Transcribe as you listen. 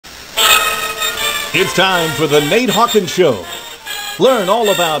It's time for the Nate Hawkins Show. Learn all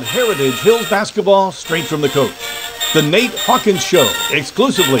about Heritage Hills basketball straight from the coach. The Nate Hawkins Show,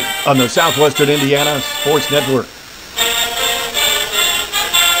 exclusively on the Southwestern Indiana Sports Network.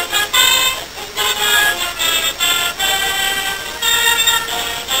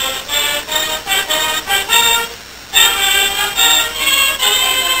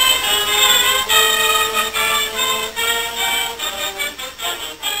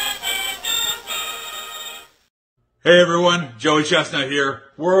 Hey everyone, Joey Chestnut here,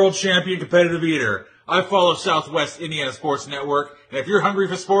 world champion competitive eater. I follow Southwest Indiana Sports Network, and if you're hungry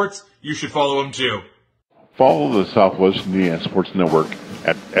for sports, you should follow them too. Follow the Southwest Indiana Sports Network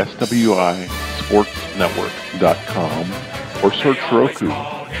at swisportsnetwork.com or search Roku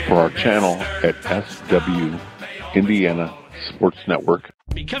for our channel at SW Indiana Sports Network.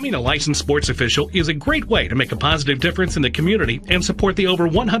 Becoming a licensed sports official is a great way to make a positive difference in the community and support the over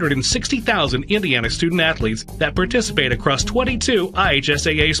 160,000 Indiana student athletes that participate across 22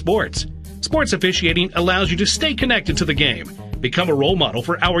 IHSAA sports. Sports officiating allows you to stay connected to the game, become a role model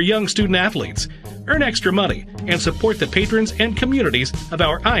for our young student athletes, earn extra money, and support the patrons and communities of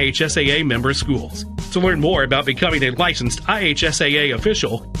our IHSAA member schools. To learn more about becoming a licensed IHSAA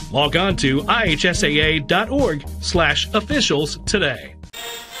official, log on to ihsaa.org/officials today.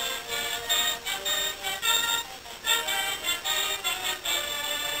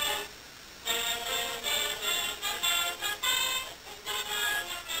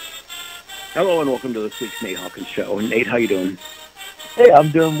 Hello and welcome to this week's Nate Hawkins Show. Nate, how you doing? Hey,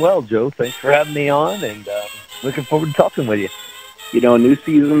 I'm doing well, Joe. Thanks for having me on, and looking forward to talking with you. You know, new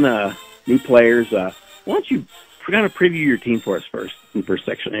season, new players. Why don't you kind of preview your team for us first, in the first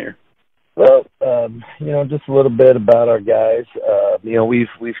section here? Well, just a little bit about our guys.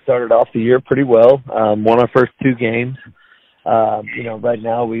 We've started off the year pretty well. Won our first two games. Right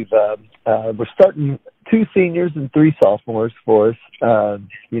now we're starting 2 seniors and 3 sophomores for us.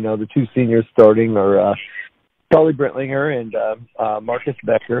 The 2 seniors starting are Charlie Brentlinger and Marcus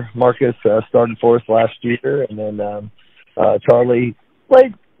Becker. Marcus started for us last year, and then Charlie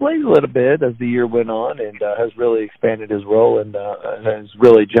played a little bit as the year went on and has really expanded his role and has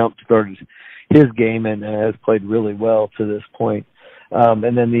really jump-started his game and has played really well to this point. And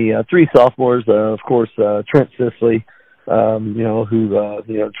then the 3 sophomores, of course, Trent Sisley, Trent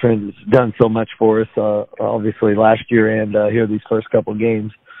has done so much for us, obviously last year and here these first couple of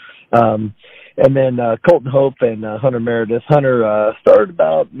games. And then Colton Hope and Hunter Meredith. Hunter started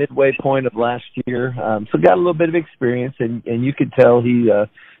about midway point of last year, so got a little bit of experience, and you could tell the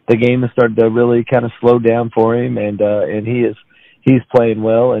game has started to really kind of slow down for him, and he's playing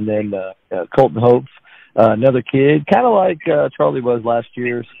well. And then Colton Hope, another kid, kind of like Charlie was last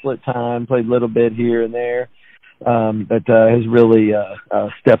year, split time, played a little bit here and there. But has really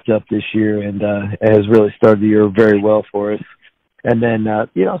stepped up this year and has really started the year very well for us. And then,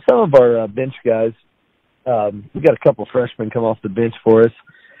 some of our bench guys, we got a couple of freshmen come off the bench for us.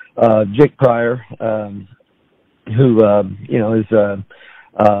 Jake Pryor, who, is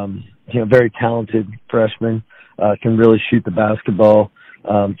very talented freshman, can really shoot the basketball,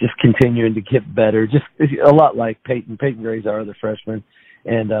 just continuing to get better, just a lot like Peyton. Peyton Gray's our other freshman.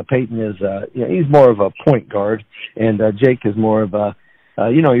 And Peyton is, he's more of a point guard, and Jake is more of a,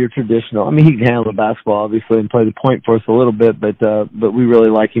 your traditional. I mean, he can handle the basketball, obviously, and play the point for us a little bit, but we really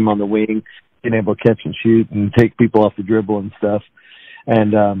like him on the wing, being able to catch and shoot and take people off the dribble and stuff.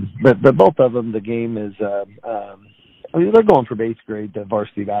 And but both of them, the game is, they're going from 8th grade to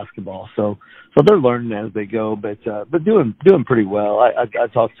varsity basketball, so they're learning as they go, but doing pretty well. I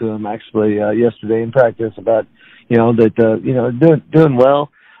talked to them actually yesterday in practice about doing well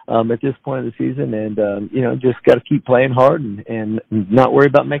at this point of the season, and just got to keep playing hard and not worry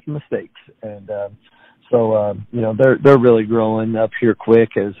about making mistakes. And they're really growing up here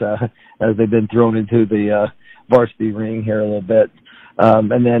quick as they've been thrown into the varsity ring here a little bit. And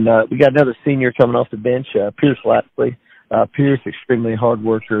then we got another senior coming off the bench, Pierce Lashley. Pierce, extremely hard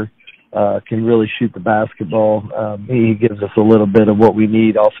worker, can really shoot the basketball. He gives us a little bit of what we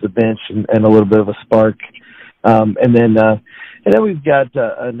need off the bench and a little bit of a spark. And then we've got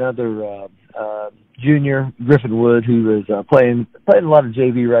another junior, Griffin Wood, who is playing a lot of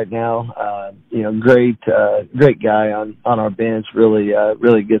JV right now. Great guy on our bench.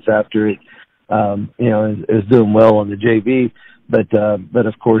 Really gets after it. Is doing well on the JV, but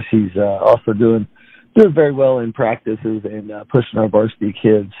of course he's also doing very well in practices and pushing our varsity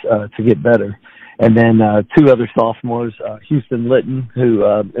kids to get better. And then 2 other sophomores, Houston Litton, who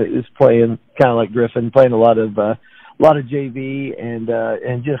is playing kind of like Griffin, playing a lot of JV and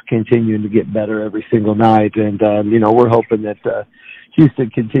just continuing to get better every single night. And we're hoping that Houston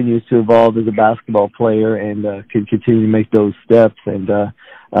continues to evolve as a basketball player and can continue to make those steps. And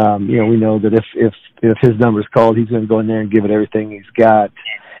we know that if his number's called, he's going to go in there and give it everything he's got.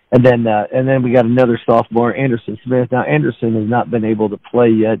 And then we got another sophomore, Anderson Smith. Now Anderson has not been able to play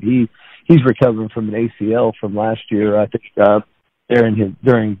yet. He's recovering from an ACL from last year, I think,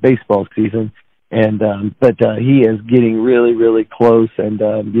 during baseball season. But he is getting really, really close. And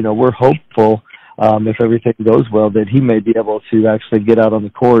we're hopeful, if everything goes well, that he may be able to actually get out on the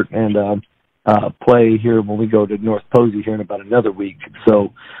court and play here when we go to North Posey here in about another week.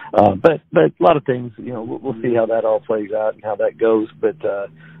 So, but a lot of things, we'll see how that all plays out and how that goes. But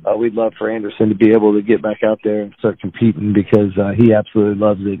we'd love for Anderson to be able to get back out there and start competing because he absolutely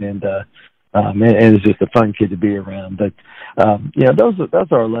loves it and is just a fun kid to be around. But those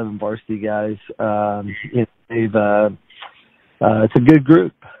are 11 varsity guys. They've it's a good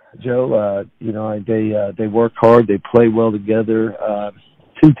group, Joe. They work hard, they play well together.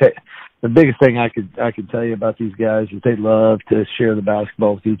 The biggest thing I could tell you about these guys is they love to share the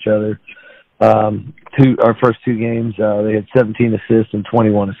basketball with each other. Our first two games, they had 17 assists and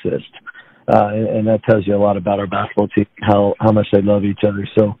 21 assists. And that tells you a lot about our basketball team, how much they love each other.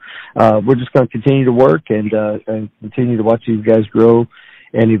 So, we're just going to continue to work and continue to watch these guys grow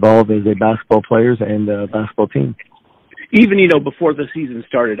and evolve as a basketball players and basketball team. Even, before the season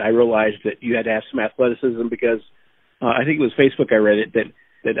started, I realized that you had to have some athleticism because I think it was Facebook I read it that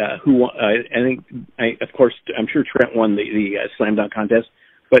of course, I'm sure Trent won the slam dunk contest,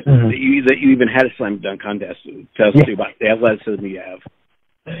 but that you even had a slam dunk contest. Tell us about the athleticism you have.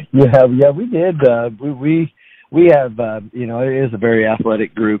 Yeah, we did. We have, it is a very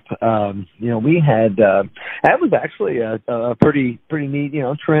athletic group. We had, that was actually a pretty neat,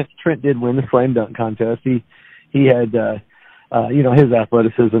 Trent did win the slam dunk contest. He had, his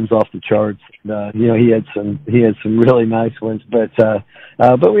athleticism's off the charts. He had some really nice ones, but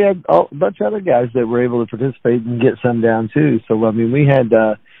we had a bunch of other guys that were able to participate and get some down too. So, we had,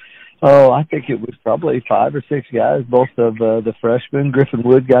 I think it was probably 5 or 6 guys. Both of the freshmen, Griffin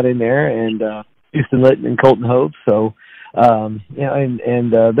Wood got in there, and Houston Litton and Colton Hope. So,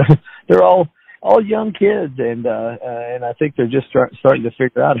 they're all young kids, and I think they're just starting to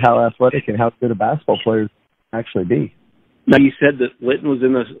figure out how athletic and how good a basketball players actually be. Now, you said that Litton was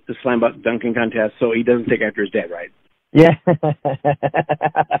in the slam dunking contest, so he doesn't take after his dad, right? Yeah.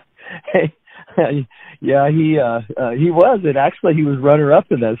 Yeah, he was, and actually he was runner-up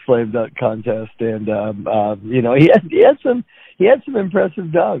in that slam dunk contest, and he had some impressive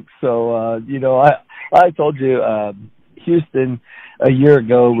dunks. So I told you, Houston a year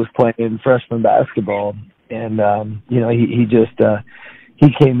ago was playing freshman basketball, and he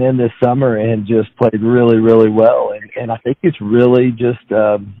came in this summer and just played really, really well, and I think it's really just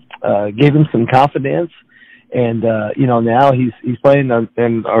gave him some confidence, and now he's playing in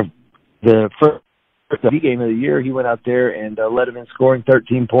the first game of the year. He went out there and led him in scoring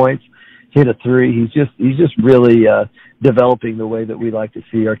 13 points, hit a 3. He's just really developing the way that we like to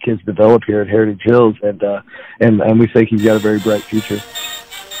see our kids develop here at Heritage Hills, and we think he's got a very bright future.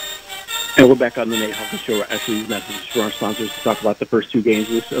 And we're back on the Nate Hawkins Show. Actually, these messages from our sponsors to talk about the first 2 games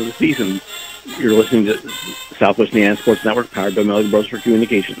of the season. You're listening to Southwest Indiana Sports Network, powered by Melody Bros for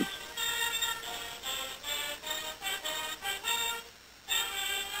Communications.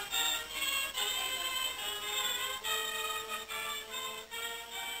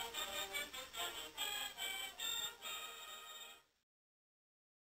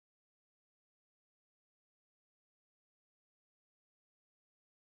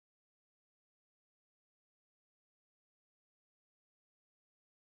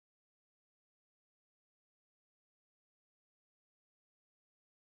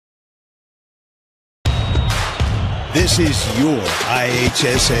 This is your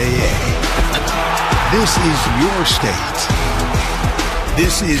IHSAA. This is your state.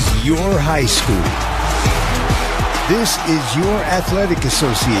 This is your high school. This is your athletic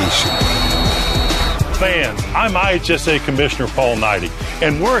association. Fans, I'm IHSA Commissioner Paul Knighty,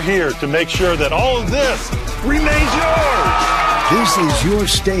 and we're here to make sure that all of this remains yours. This is your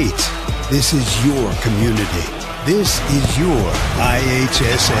state. This is your community. This is your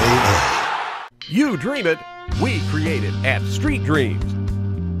IHSAA. You dream it, we create it at Street Dreams.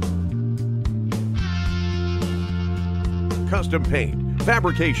 Custom paint,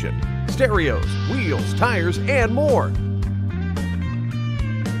 fabrication, stereos, wheels, tires, and more.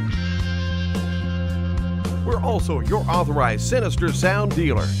 We're also your authorized Sinister Sound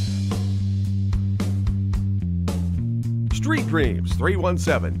dealer. Street Dreams,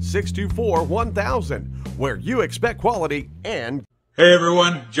 317-624-1000, where you expect quality and... Hey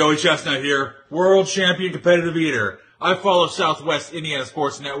everyone, Joey Chestnut here, World Champion Competitive Eater. I follow Southwest Indiana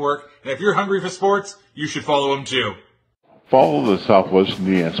Sports Network, and if you're hungry for sports, you should follow them too. Follow the Southwest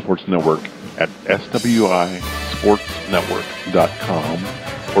Indiana Sports Network at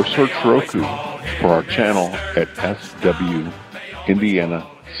swisportsnetwork.com or search Roku for our channel at SW Indiana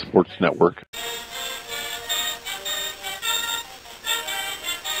Sports Network.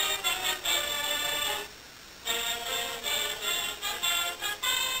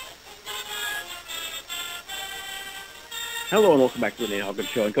 Hello and welcome back to the Nate Hawkins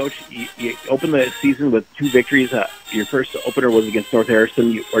Show. And Coach, you opened the season with 2 victories. Your first opener was against North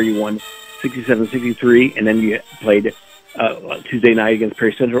Harrison, where you won 67-63, and then you played Tuesday night against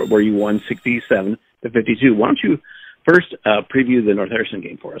Perry Central, where you won 67-52. Why don't you first preview the North Harrison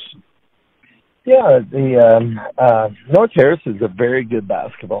game for us? Yeah, the North Harrison is a very good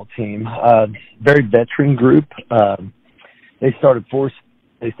basketball team. Very veteran group. They started 4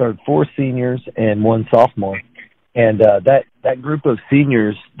 seniors and 1 sophomore. And that group of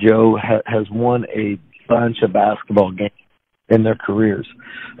seniors, Joe, has won a bunch of basketball games in their careers.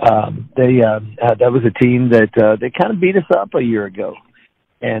 That was a team that they kind of beat us up a year ago.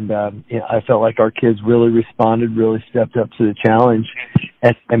 And I felt like our kids really responded, really stepped up to the challenge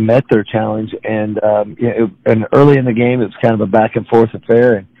and met their challenge. And and early in the game, it was kind of a back and forth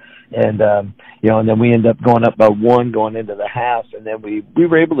affair. And then we ended up going up by 1 going into the half, and then we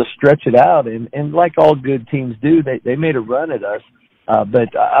were able to stretch it out. And like all good teams do, they made a run at us.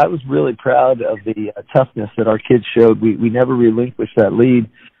 But I was really proud of the toughness that our kids showed. We never relinquished that lead.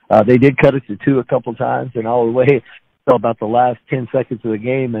 They did cut it to 2 a couple times, and all the way till about the last 10 seconds of the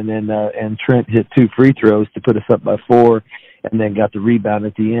game, and then Trent hit 2 free throws to put us up by 4. And then got the rebound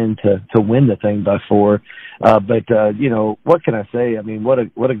at the end to win the thing by 4. But what can I say? I mean, what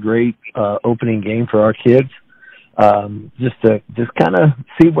a great opening game for our kids. Just kind of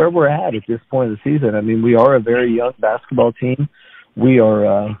see where we're at this point of the season. I mean, we are a very young basketball team. We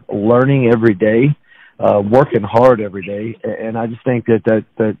are learning every day, working hard every day, and I just think that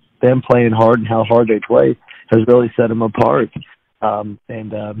them playing hard and how hard they play has really set them apart.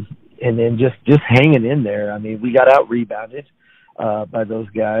 And then just hanging in there. I mean, we got out-rebounded by those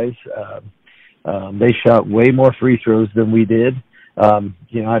guys. They shot way more free throws than we did.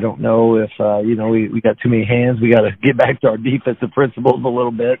 I don't know if, we got too many hands. We got to get back to our defensive principles a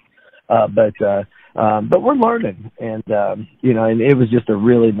little bit. But we're learning. And it was just a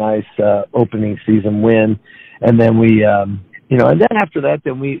really nice opening season win. And then and then after that,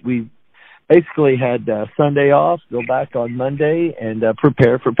 then we basically had Sunday off, go back on Monday, and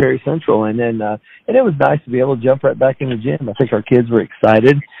prepare for Perry Central. And then and it was nice to be able to jump right back in the gym. I think our kids were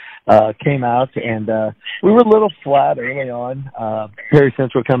excited, came out, and we were a little flat early on. Perry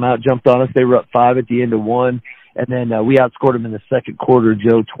Central come out, jumped on us. They were up 5 at the end of 1, and then we outscored them in the second quarter,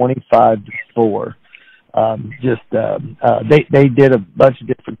 Joe, 25-4. They did a bunch of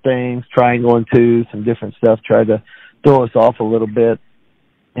different things, triangle and 2, some different stuff, tried to throw us off a little bit.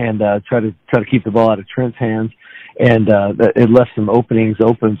 And try to keep the ball out of Trent's hands, and it left some openings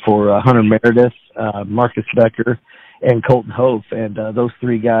open for Hunter Meredith, Marcus Becker, and Colton Hope, and those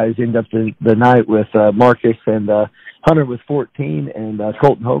 3 guys end up the night with Marcus and Hunter with 14, and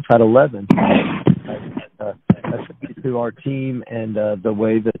Colton Hope had 11. That's to our team and the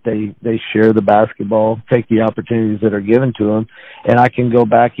way that they share the basketball, take the opportunities that are given to them, and I can go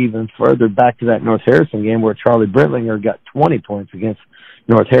back even further back to that North Harrison game where Charlie Brentlinger got 20 points against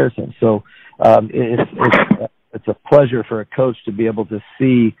North Harrison. So it's a pleasure for a coach to be able to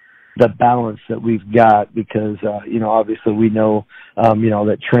see the balance that we've got because obviously we know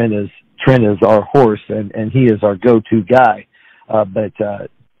that Trent is our horse and he is our go-to guy. But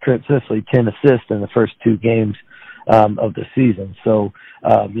Trent Sisley 10 assists in the first 2 games of the season. So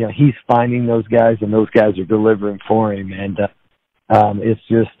he's finding those guys and those guys are delivering for him. And it's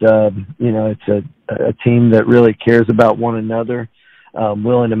just it's a team that really cares about one another.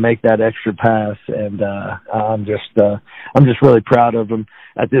 Willing to make that extra pass, and I'm just really proud of them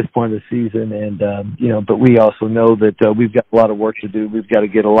at this point of the season. And but we also know that we've got a lot of work to do. We've got to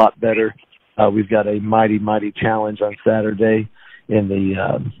get a lot better. We've got a mighty challenge on Saturday in the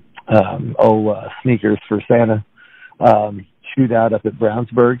Sneakers for Santa shootout up at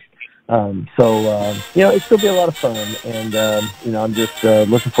Brownsburg. It's gonna be a lot of fun, and I'm just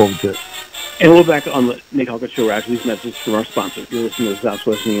looking forward to it. And we'll be back on the Nate Hawkins Show after these messages from our sponsor. You're listening to the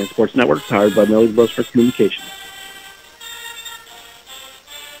Southwest Indiana Sports Network, powered by Millie Bros for Communications.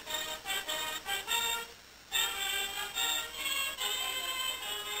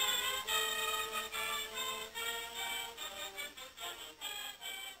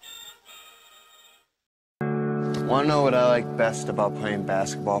 Want to know what I like best about playing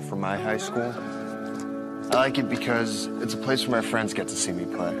basketball for my high school? I like it because it's a place where my friends get to see me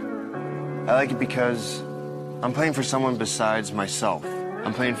play. I like it because I'm playing for someone besides myself.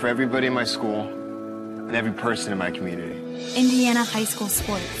 I'm playing for everybody in my school and every person in my community. Indiana high school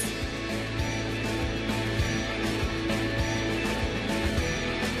sports.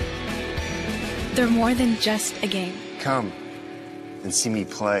 They're more than just a game. Come and see me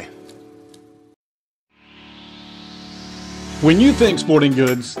play. When you think sporting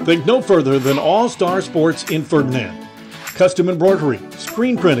goods, think no further than All Star Sports in Ferdinand. Custom embroidery,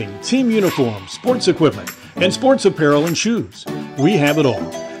 screen printing, team uniforms, sports equipment, and sports apparel and shoes. We have it all.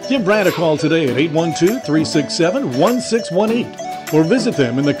 Give Brad a call today at 812-367-1618 or visit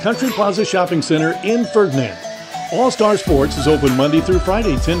them in the Country Plaza Shopping Center in Ferdinand. All Star Sports is open Monday through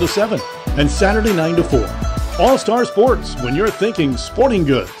Friday 10 to 7 and Saturday 9 to 4. All Star Sports, when you're thinking sporting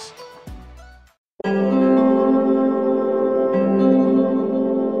goods.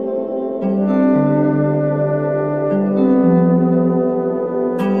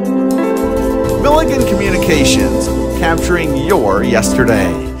 Milligan Communications, capturing your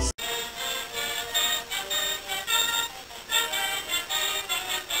yesterday.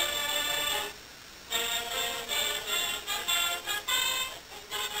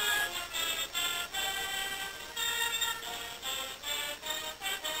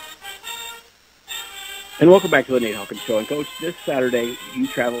 And welcome back to the Nate Hawkins Show. And Coach, this Saturday you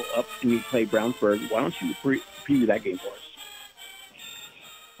travel up and you play Brownsburg. Why don't you preview that game for us?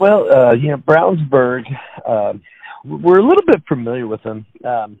 Well, Brownsburg, we're a little bit familiar with them.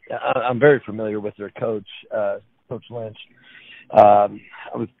 I'm very familiar with their coach, Coach Lynch. I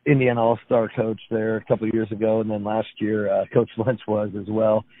was Indiana All-Star coach there a couple of years ago, and then last year Coach Lynch was as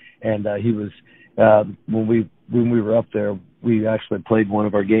well. And he was when we were up there, we actually played one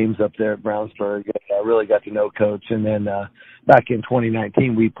of our games up there at Brownsburg. I really got to know Coach. And then back in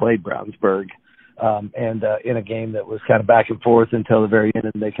 2019, we played Brownsburg. And in a game that was kind of back and forth until the very end,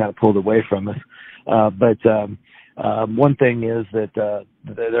 and they kind of pulled away from us. But one thing is that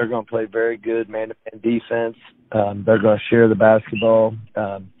they're going to play very good man-to-man defense. They're going to share the basketball.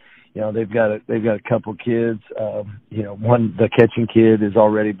 They've got a couple kids. The catching kid is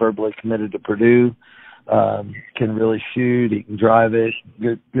already verbally committed to Purdue. Can really shoot. He can drive it.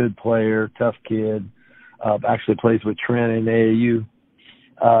 Good player, tough kid. Actually plays with Trent in AAU.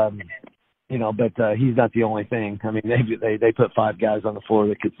 But he's not the only thing. I mean, they put 5 guys on the floor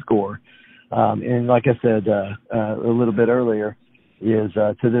that could score. And like I said a little bit earlier, is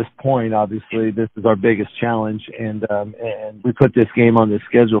to this point, obviously, this is our biggest challenge, and we put this game on the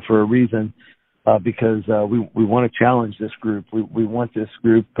schedule for a reason, because we want to challenge this group. We want this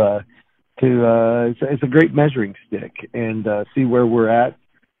group it's a great measuring stick, and see where we're at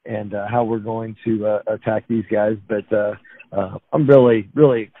and how we're going to attack these guys. But I'm really,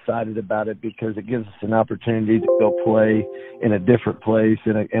 really excited about it because it gives us an opportunity to go play in a different place,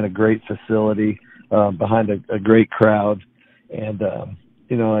 in a great facility, behind a great crowd. And,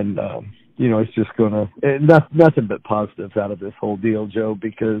 it's just going to, nothing but positives out of this whole deal, Joe,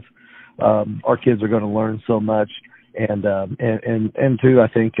 because our kids are going to learn so much. And two, I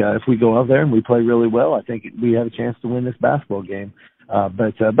think if we go out there and we play really well, I think we have a chance to win this basketball game.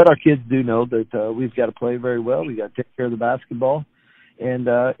 But our kids do know that we've got to play very well. We got to take care of the basketball, and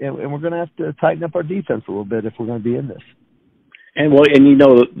we're going to have to tighten up our defense a little bit if we're going to be in this. And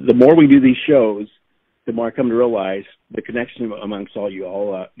the more we do these shows, the more I come to realize the connection amongst all you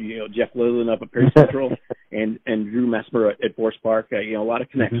all. Jeff Leland up at Perry Central and Drew Mesmer at Forest Park. A lot of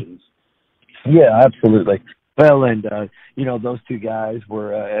connections. Yeah, absolutely. Well, and, those two guys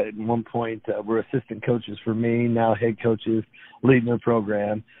were at one point were assistant coaches for me, now head coaches leading their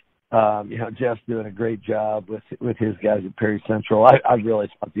program. Jeff's doing a great job with his guys at Perry Central. I really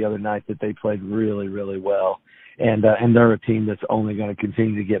thought the other night that they played really, really well. And they're a team that's only going to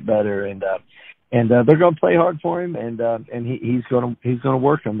continue to get better. And they're going to play hard for him, and he's going to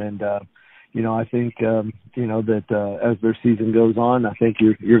work them. And, I think, that as their season goes on, I think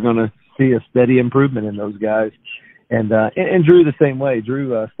you're going to see a steady improvement in those guys. And Drew the same way.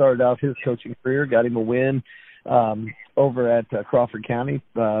 Drew started out his coaching career, got him a win over at Crawford County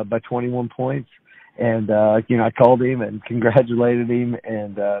by 21 points. And, I called him and congratulated him.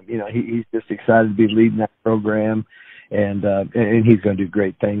 And, he's just excited to be leading that program. And he's going to do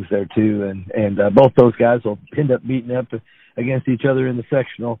great things there too. And both those guys will end up beating up against each other in the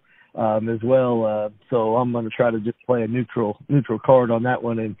sectional as well. So I'm going to try to just play a neutral card on that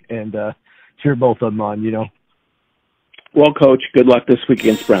one and cheer both of them on, Well, Coach, good luck this week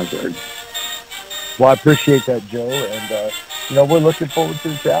against Brownsburg. Well, I appreciate that, Joe. And, we're looking forward to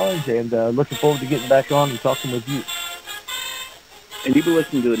the challenge and looking forward to getting back on and talking with you. And you've been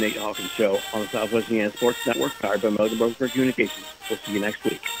listening to the Nate Hawkins Show on the Southwest Indiana Sports Network, powered by Milligan Broker Communications. We'll see you next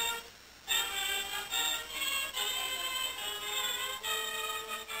week.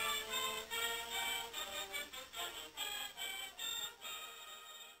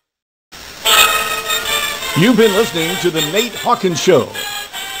 You've been listening to the Nate Hawkins Show.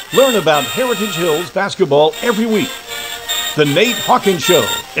 Learn about Heritage Hills basketball every week. The Nate Hawkins Show,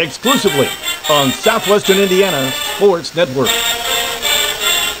 exclusively on Southwestern Indiana Sports Network.